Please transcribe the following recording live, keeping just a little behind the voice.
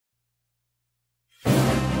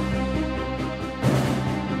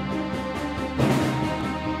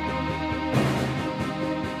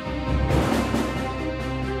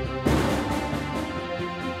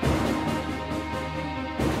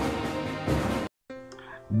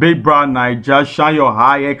Brother Naija, shine your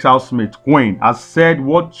eye, ex-housemate Queen, has said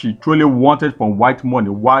what she truly wanted from Whitemoney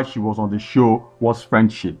while she was on the show was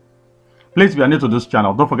friendship. Please, if you are new to this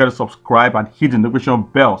channel, don't forget to subscribe and hit the notification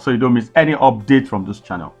bell so you don't miss any update from this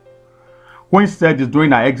channel. Queen said this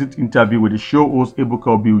during her exit interview with the show host Ebuka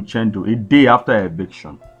Obi-Uchendu a day after her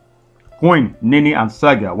eviction. Queen, Nini and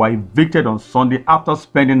Saga were evicted on Sunday after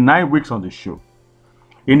spending 9 weeks on the show.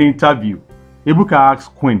 In the interview, Ebuka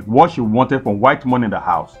asked Queen what she wanted from Whitemoney in the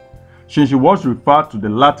house, since she was referred to the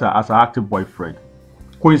latter as her active boyfriend.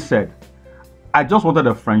 Queen said, "I just wanted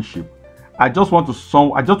a friendship. I just want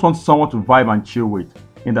someone to vibe and chill with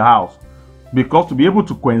in the house. Because to be able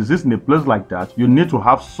to coexist in a place like that, you need to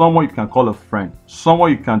have someone you can call a friend,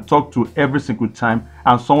 someone you can talk to every single time,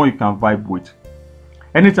 and someone you can vibe with.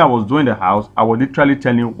 Anytime I was doing the house, I was literally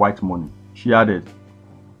telling Whitemoney," she added.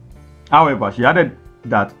 However, she added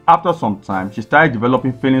that after some time, she started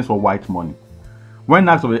developing feelings for Whitemoney. When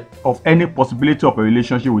asked of any possibility of a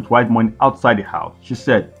relationship with Whitemoney outside the house, she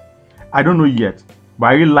said, "I don't know yet, but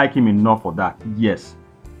I really like him enough for that, yes."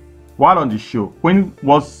 While on the show, Queen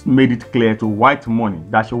once made it clear to Whitemoney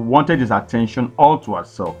that she wanted his attention all to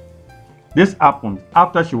herself. This happened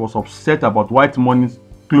after she was upset about Whitemoney's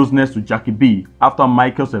closeness to Jackie B after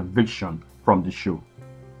Michael's eviction from the show.